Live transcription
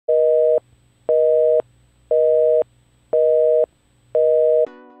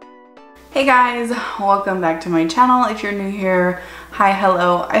Hey guys, welcome back to my channel. If you're new here, hi,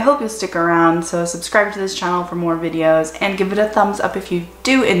 hello. I hope you'll stick around, so subscribe to this channel for more videos and give it a thumbs up if you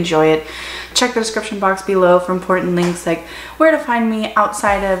do enjoy it. Check the description box below for important links like where to find me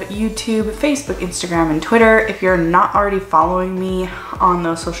outside of YouTube, Facebook, Instagram, and Twitter. If you're not already following me on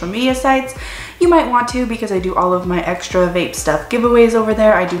those social media sites, you might want to because I do all of my extra vape stuff giveaways over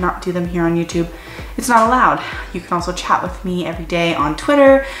there. I do not do them here on YouTube. It's not allowed. You can also chat with me every day on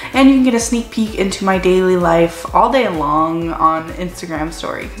Twitter, and you can get a sneak peek into my daily life all day long on Instagram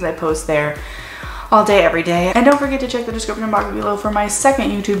story because I post there all day, every day. And don't forget to check the description box below for my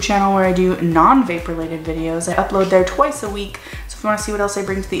second YouTube channel where I do non-vape related videos. I upload there twice a week. So if you want to see what else I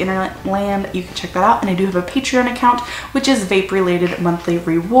bring to the internet land, you can check that out. And I do have a Patreon account, which is vape related monthly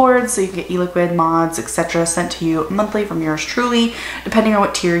rewards. So you can get e-liquid, mods, etc. sent to you monthly from yours truly, depending on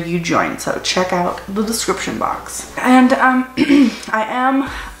what tier you join. So check out the description box. And I am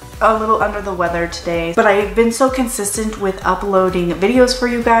a little under the weather today, but I've been so consistent with uploading videos for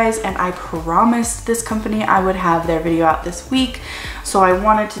you guys, and I promised this company I would have their video out this week. So I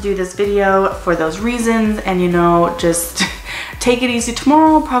wanted to do this video for those reasons, and you know, just take it easy.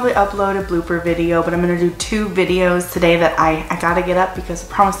 Tomorrow I'll probably upload a blooper video, but I'm gonna do 2 videos today that I gotta get up because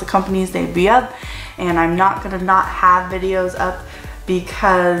I promised the companies they'd be up, and I'm not gonna not have videos up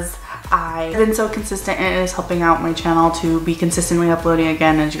because I've been so consistent, and it is helping out my channel to be consistently uploading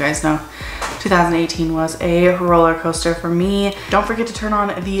again. As you guys know, 2018 was a roller coaster for me. Don't forget to turn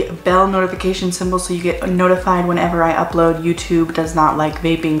on the bell notification symbol so you get notified whenever I upload. YouTube does not like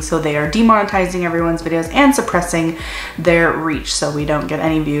vaping, so they are demonetizing everyone's videos and suppressing their reach so we don't get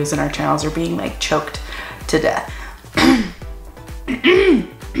any views and our channels are being like choked to death.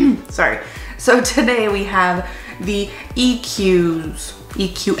 Sorry. So today we have the EQs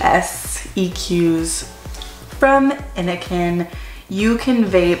from INNOKIN. You can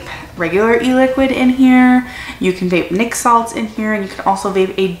vape regular e-liquid in here, you can vape nic salts in here, and you can also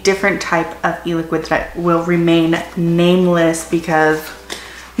vape a different type of e-liquid that will remain nameless because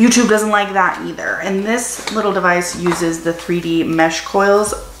YouTube doesn't like that either. And this little device uses the 3D mesh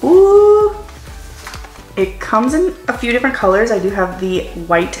coils. Ooh! It comes in a few different colors. I do have the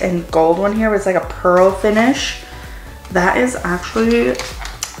white and gold one here, but it's like a pearl finish. That is actually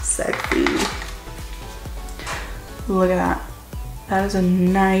sexy. Look at that. That is a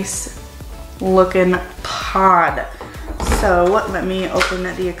nice looking pod. So let me open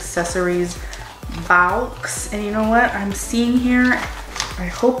the accessories box. And you know what I'm seeing here? I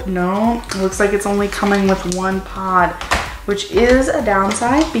hope no. It looks like it's only coming with 1 pod, which is a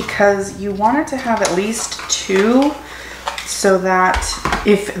downside because you want it to have at least 2 so that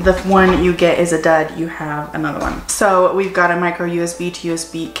if the one you get is a dud, you have another one. So we've got a micro USB to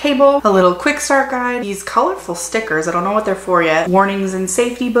USB cable, a little quick start guide, these colorful stickers, I don't know what they're for yet, warnings and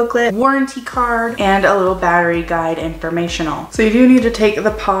safety booklet, warranty card, and a little battery guide informational. So you do need to take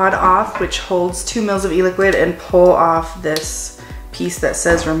the pod off, which holds 2 mils of e-liquid, and pull off this piece that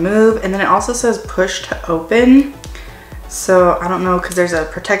says remove, and then it also says push to open. So I don't know, because there's a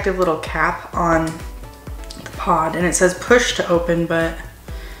protective little cap on the pod and it says push to open, but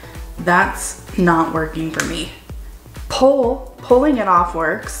that's not working for me. Pulling it off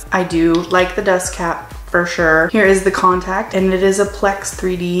works. I do like the dust cap for sure. Here is the contact, and it is a Plex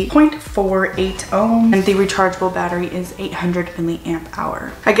 3D 0.48 ohm, and the rechargeable battery is 800 milliamp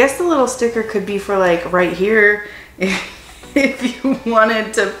hour. I guess the little sticker could be for like right here if you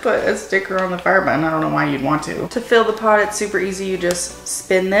wanted to put a sticker on the fire button. I don't know why you'd want to. To fill the pod, it's super easy. You just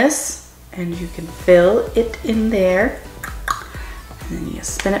spin this and you can fill it in there. And then you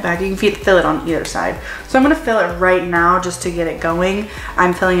spin it back. You can fill it on either side. So I'm gonna fill it right now just to get it going.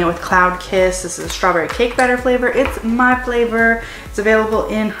 I'm filling it with Cloud Kiss. This is a strawberry cake batter flavor. It's my flavor. It's available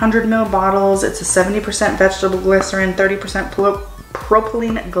in 100 ml bottles. It's a 70% vegetable glycerin, 30%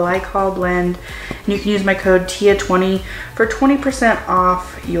 propylene glycol blend. And you can use my code TIA20 for 20%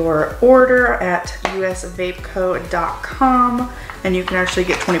 off your order at usvapeco.com, and you can actually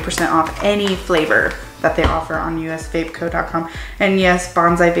get 20% off any flavor that they offer on usvapeco.com. And yes,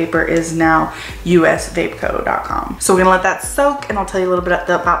 Bonsai Vapor is now usvapeco.com. So we're gonna let that soak, and I'll tell you a little bit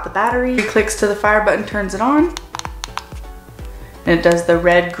about the battery. 3 clicks to the fire button turns it on. And it does the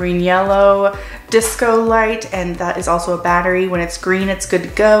red, green, yellow disco light, and that is also a battery. When it's green, it's good to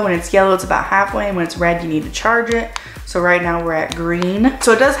go. When it's yellow, it's about halfway, and when it's red, you need to charge it. So right now we're at green.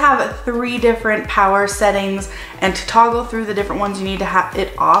 So it does have 3 different power settings, and to toggle through the different ones, you need to have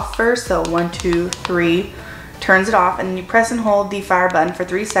it off first. So 1, 2, 3, turns it off, and then you press and hold the fire button for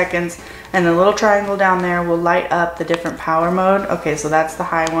 3 seconds, and the little triangle down there will light up the different power mode. Okay, so that's the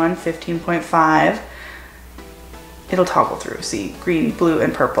high one, 15.5. it'll toggle through. See, green, blue,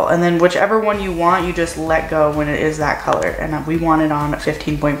 and purple. And then whichever one you want, you just let go when it is that color. And we want it on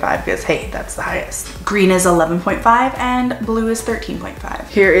 15.5 because, hey, that's the highest. Green is 11.5 and blue is 13.5.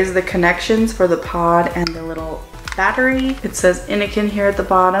 Here is the connections for the pod and the little battery. It says INNOKIN here at the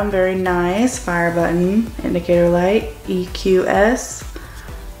bottom. Very nice. Fire button, indicator light, EQs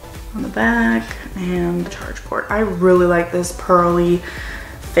on the back, and the charge port. I really like this pearly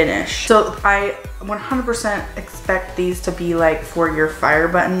finish. So I 100% expect these to be like for your fire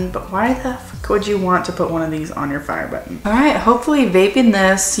button, but why the fuck would you want to put one of these on your fire button? All right, hopefully vaping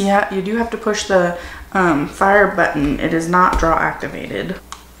this, yeah, you do have to push the fire button. It is not draw activated.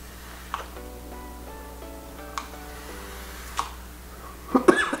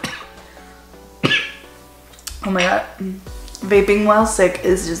 Oh my God, vaping while sick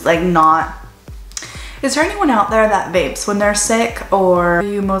is just like not. Is there anyone out there that vapes when they're sick, or are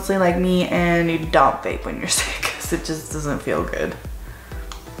you mostly like me and you don't vape when you're sick because it just doesn't feel good?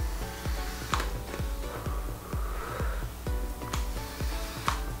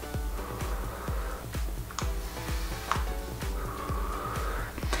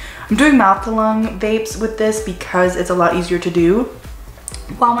 I'm doing mouth to lung vapes with this because it's a lot easier to do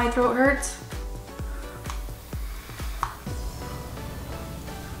while my throat hurts.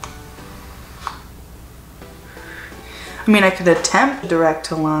 I mean, I could attempt direct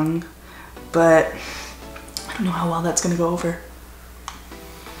to lung, but I don't know how well that's gonna go over.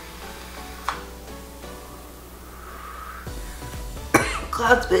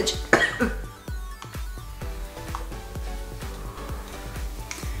 Clouds, bitch.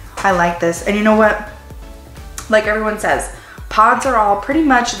 I like this. And you know what? Like everyone says, pods are all pretty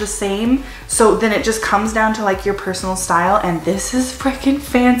much the same. So then it just comes down to like your personal style, and this is freaking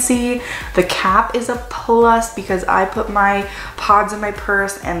fancy. The cap is a plus because I put my pods in my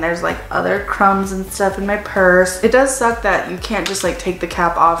purse and there's like other crumbs and stuff in my purse. It does suck that you can't just like take the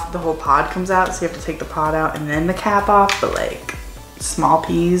cap off, the whole pod comes out, so you have to take the pod out and then the cap off, but like small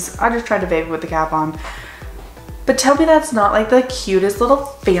peas. I just tried to vape with the cap on. But tell me that's not like the cutest little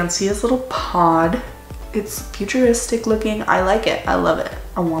fanciest little pod. It's futuristic looking. I like it. I love it.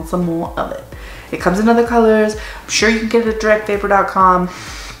 I want some more of it. It comes in other colors. I'm sure you can get it at directvapor.com.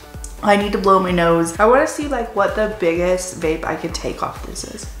 I need to blow my nose. I want to see like what the biggest vape I can take off this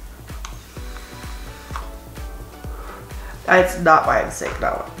is. It's not why I'm sick,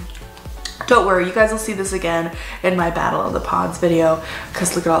 no. Don't worry, you guys will see this again in my Battle of the Pods video,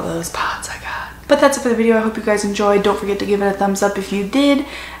 because look at all those pods I got. But that's it for the video. I hope you guys enjoyed. Don't forget to give it a thumbs up if you did.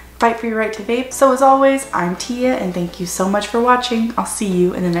 Fight for your right to vape. So as always, I'm Tia, and thank you so much for watching. I'll see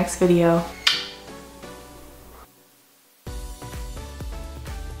you in the next video.